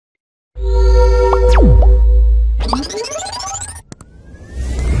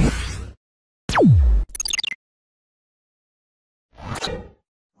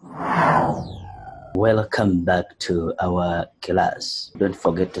Welcome back to our class. Don't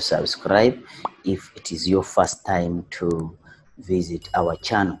forget to subscribe if it is your first time to visit our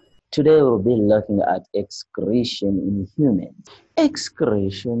channel. Today we'll be looking at excretion in humans.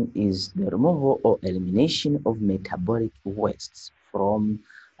 Excretion is the removal or elimination of metabolic wastes from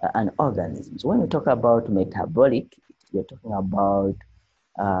an organism. So when we talk about metabolic, we're talking about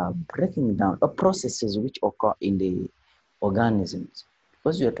breaking down or processes which occur in the organisms.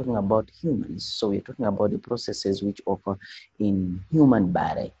 Because we are talking about humans, so we're talking about the processes which occur in human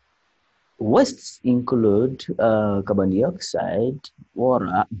body. Wastes include carbon dioxide,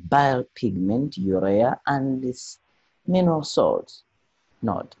 water, bile pigment, urea, and mineral salts.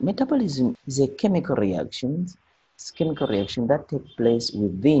 Note, metabolism is a chemical reaction. It's a chemical reaction that takes place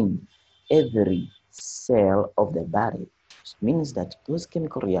within every cell of the body. It means that those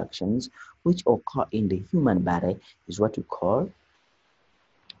chemical reactions which occur in the human body is what we call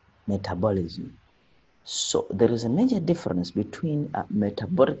metabolism. So there is a major difference between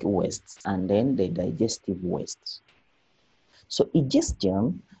metabolic wastes and then the digestive wastes. So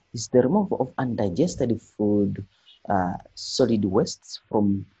digestion is the removal of undigested food, solid wastes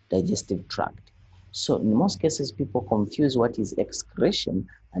from digestive tract. So in most cases, people confuse what is excretion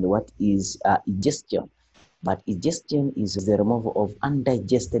and what is digestion. But digestion is the removal of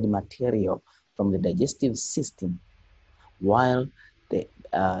undigested material from the digestive system, while the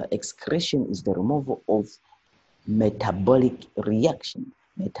excretion is the removal of metabolic reaction,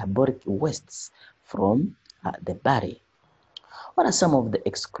 metabolic wastes from the body. What are some of the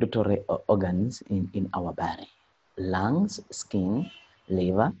excretory organs in our body? Lungs, skin,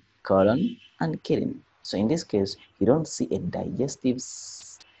 liver, colon, and kidney. So in this case, you don't see a digestive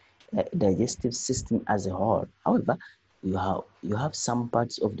system as a whole. However, you have some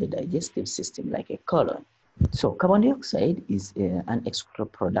parts of the digestive system like a colon. So carbon dioxide is an excretory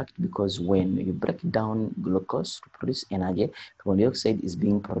product because when you break down glucose to produce energy, carbon dioxide is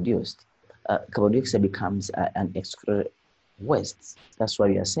being produced. Carbon dioxide becomes an excretory waste. That's why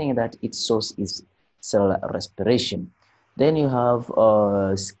we are saying that its source is cellular respiration. Then you have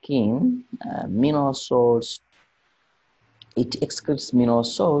skin, mineral salts. It excretes mineral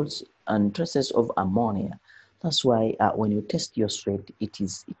salts and traces of ammonia. That's why when you test your sweat, it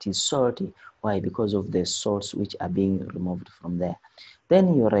is salty. Why? Because of the salts which are being removed from there.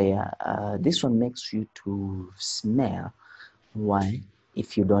 Then urea, this one makes you to smell. Why?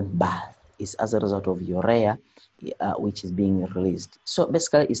 If you don't bath, it's as a result of urea which is being released. So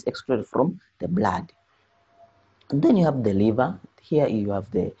basically, it's excreted from the blood. And then you have the liver. Here you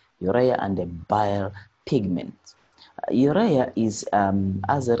have the urea and the bile pigment. Urea is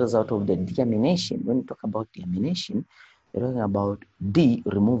as a result of the deamination. When we talk about deamination, we're talking about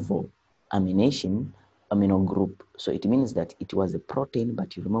removal, amination, amino group. So it means that it was a protein,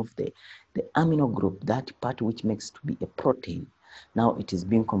 but you remove the amino group, that part which makes to be a protein. Now it is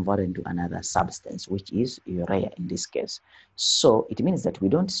being converted into another substance, which is urea in this case. So it means that we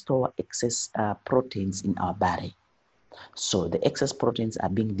don't store excess proteins in our body. So the excess proteins are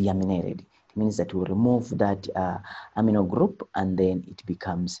being deaminated. It means that we remove that amino group and then it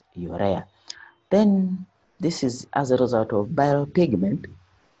becomes urea. Then this is as a result of bile pigment.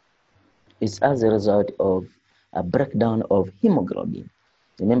 It's as a result of a breakdown of hemoglobin.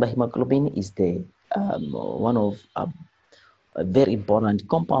 Remember, hemoglobin is the one of a very important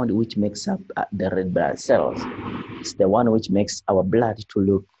compound which makes up the red blood cells. It's the one which makes our blood to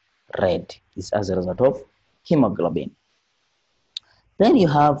look red. It's as a result of hemoglobin. Then you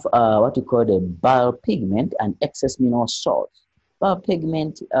have what we call the bile pigment and excess mineral salts. Bile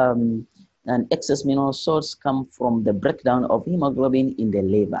pigment and excess mineral salts come from the breakdown of hemoglobin in the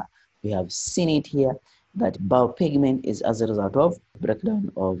liver. We have seen it here that bile pigment is as a result of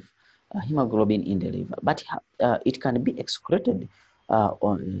breakdown of hemoglobin in the liver. But it can be excreted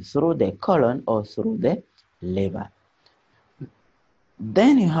through the colon or through the liver.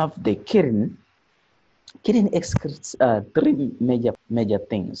 Then you have the kidney. Kidney excretes three major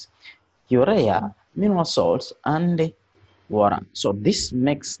things: urea, mineral salts, and water. So this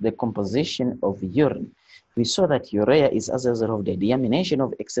makes the composition of urine. We saw that urea is as a result of the deamination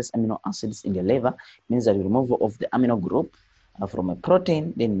of excess amino acids in the liver, means the removal of the amino group from a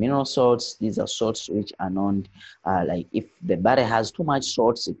protein. Then mineral salts, these are salts which are known, like if the body has too much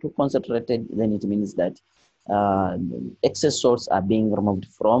salts, too concentrated, then it means that excess salts are being removed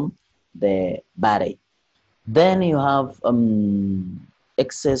from the body. Then you have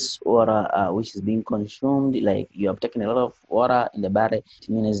excess water which is being consumed, like you have taken a lot of water in the body. It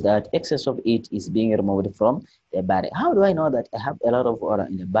means that excess of it is being removed from the body. How do I know that I have a lot of water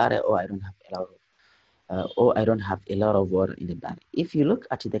in the body or I don't have a lot of water in the body? If you look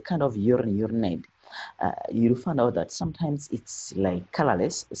at the kind of urine urinate, you'll find out that sometimes it's like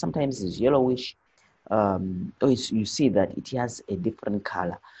colorless, sometimes it's yellowish, or you see that it has a different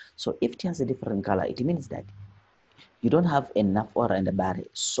color. So if it has a different color, it means that you don't have enough water in the body,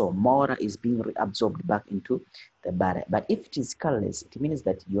 so more water is being reabsorbed back into the body. But if it is colorless, it means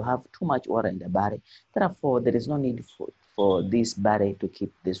that you have too much water in the body, therefore there is no need for this body to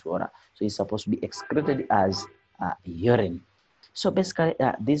keep this water, so it's supposed to be excreted as urine. So basically,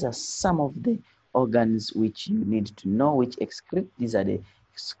 these are some of the organs which you need to know which excrete. These are the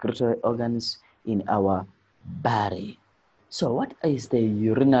excretory organs in our body. So what is the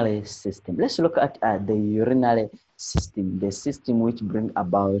urinary system? Let's look at the urinary system, the system which brings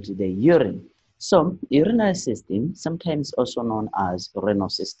about the urine. So urinary system, sometimes also known as renal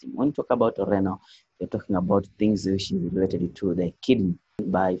system. When you talk about renal, you're talking about things which is related to the kidney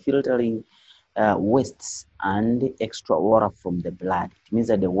by filtering wastes and extra water from the blood. It means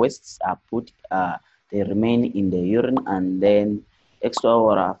that the wastes are put, they remain in the urine, and then extra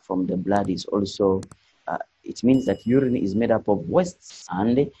water from the blood is also, it means that urine is made up of wastes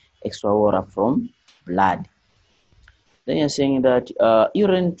and extra water from blood. Then you're saying that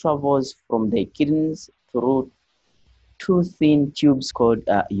urine travels from the kidneys through two thin tubes called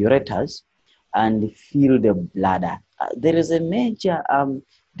ureters and fill the bladder. There is a major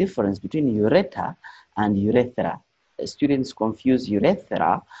difference between ureter and urethra. Students confuse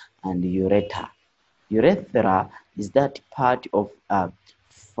urethra and ureter. Urethra is that part of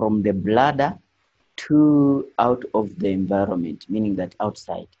from the bladder to out of the environment, meaning that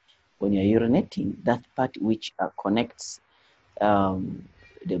outside. When you're urinating, that part which connects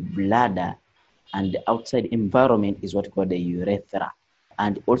the bladder and the outside environment is what called the urethra,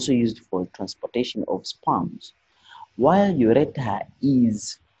 and also used for transportation of sperms, while ureter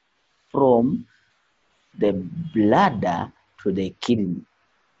is from the bladder to the kidney.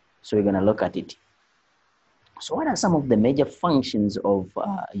 So we're going to look at it. So what are some of the major functions of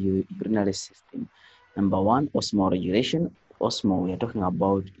urinary system? Number one, osmoregulation. Osmo, we are talking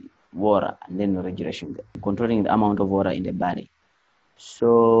about water, and then regulation, controlling the amount of water in the body.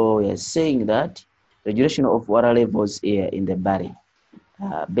 So we are saying that regulation of water levels in the body.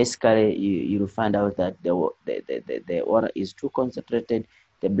 Basically, you'll find out that the water is too concentrated,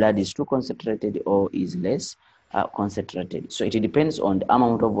 the blood is too concentrated, or is less concentrated. So it depends on the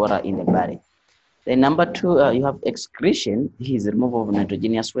amount of water in the body. Then number two, you have excretion. This is the removal of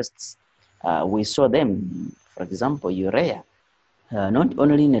nitrogenous wastes. We saw them, for example, urea. Not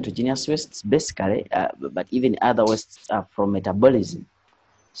only nitrogenous wastes, basically, but even other wastes from metabolism.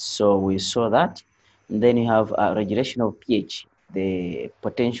 So we saw that. And then you have regulation of pH, the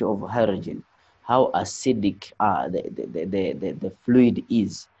potential of hydrogen, how acidic the fluid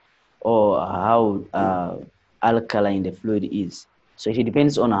is, or how alkaline the fluid is. So it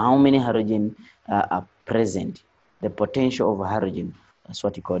depends on how many hydrogen are present, the potential of hydrogen. That's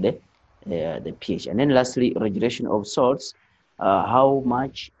what you call the pH. And then lastly, regulation of salts. How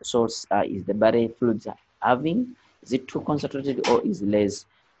much salts is the body fluids having? Is it too concentrated or is less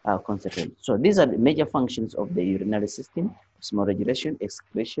concentrated? So these are the major functions of the urinary system: osmoregulation, regulation,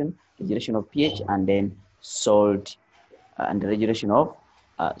 excretion, regulation of pH, and then salt and the regulation of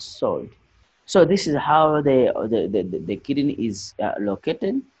salt. So this is how the kidney is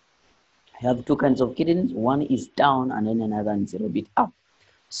located. You have two kinds of kidneys. One is down, and then another is a little bit up.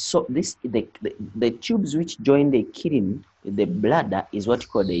 So this the tubes which join the kidney with the bladder is what you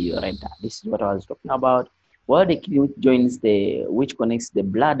call the ureter. This is what I was talking about. While the kidney which connects the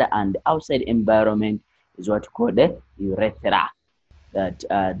bladder and the outside environment is what you call the urethra. That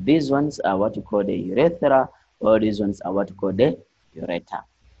these ones are what you call the urethra, or these ones are what you call the ureter.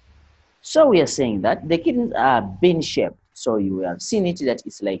 So we are saying that the kidneys are bean shaped. So you have seen it that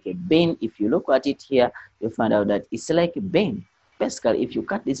it's like a bean. If you look at it here, you'll find out that it's like a bean. Basically, if you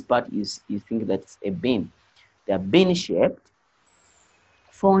cut this part, you think that's a bean. They are bean shaped,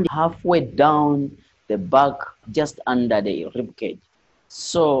 found halfway down the back, just under the rib cage.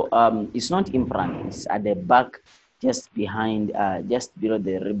 So it's not in front, it's at the back, just behind, just below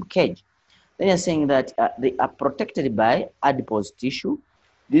the rib cage. Then you're saying that they are protected by adipose tissue.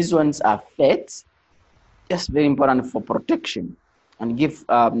 These ones are fat, just very important for protection and give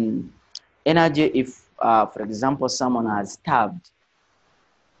energy if, for example, someone has starved.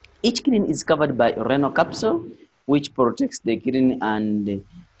 Each kidney is covered by a renal capsule, which protects the kidney and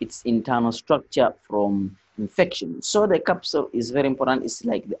its internal structure from infection. So the capsule is very important. It's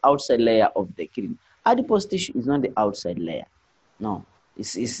like the outside layer of the kidney. Adipose tissue is not the outside layer. No,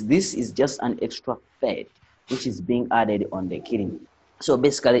 this is just an extra fat which is being added on the kidney. So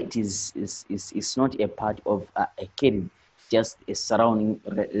basically, it's not a part of a kidney, just a surrounding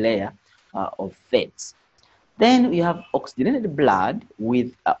layer of fats. Then you have oxygenated blood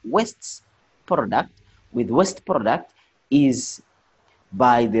with waste product. With waste product is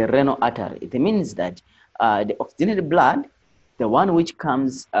by the renal artery. It means that the oxygenated blood, the one which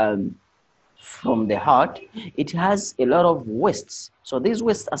comes from the heart, it has a lot of wastes. So these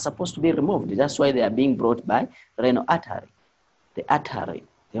wastes are supposed to be removed. That's why they are being brought by renal artery. The artery.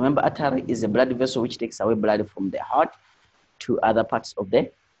 Remember, artery is a blood vessel which takes away blood from the heart to other parts of the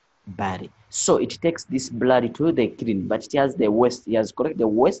body. So it takes this blood to the kidney, but it has the waste. It has collected the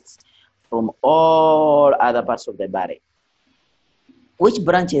wastes from all other parts of the body. Which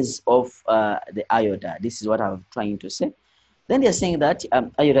branches of the aorta? This is what I'm trying to say. Then they're saying that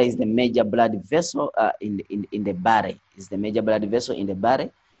aorta is the major blood vessel in the body. It's the major blood vessel in the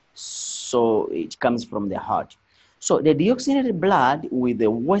body. So it comes from the heart. So the deoxygenated blood with the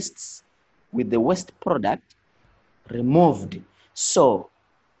waste product removed. So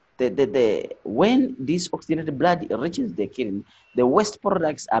when this oxygenated blood reaches the kidney, the waste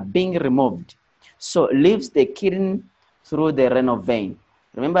products are being removed. So leaves the kidney through the renal vein.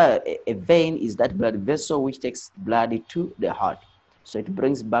 Remember, a vein is that blood vessel which takes blood to the heart. So it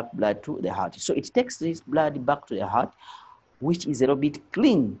brings back blood to the heart. So it takes this blood back to the heart, which is a little bit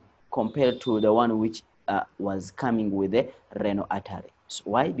clean compared to the one which was coming with the renal artery. So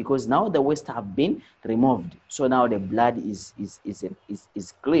why? Because now the waste have been removed. So now the blood is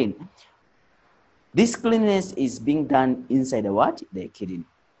clean. This cleanness is being done inside the what? The kidney.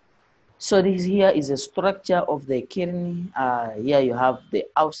 So this here is a structure of the kidney. Here you have the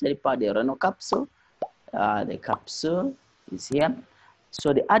outside part, the renal capsule. The capsule is here.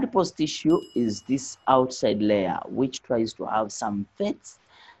 So the adipose tissue is this outside layer, which tries to have some fats.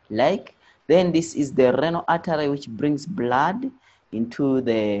 Then this is the renal artery, which brings blood into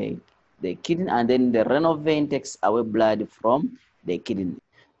the kidney, and then the renal vein takes away blood from the kidney.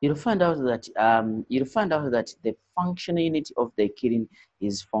 You'll find out that the functional unit of the kidney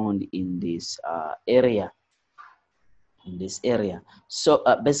is found in this area. So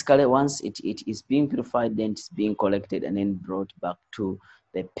basically, once it is being purified, then it's being collected and then brought back to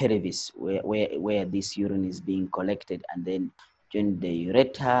the pelvis where this urine is being collected, and then the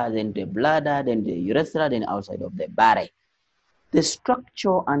ureter, then the bladder, then the urethra, then outside of the body. The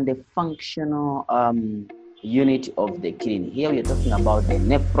structure and the functional unit of the kidney. Here we are talking about the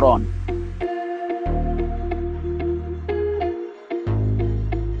nephron.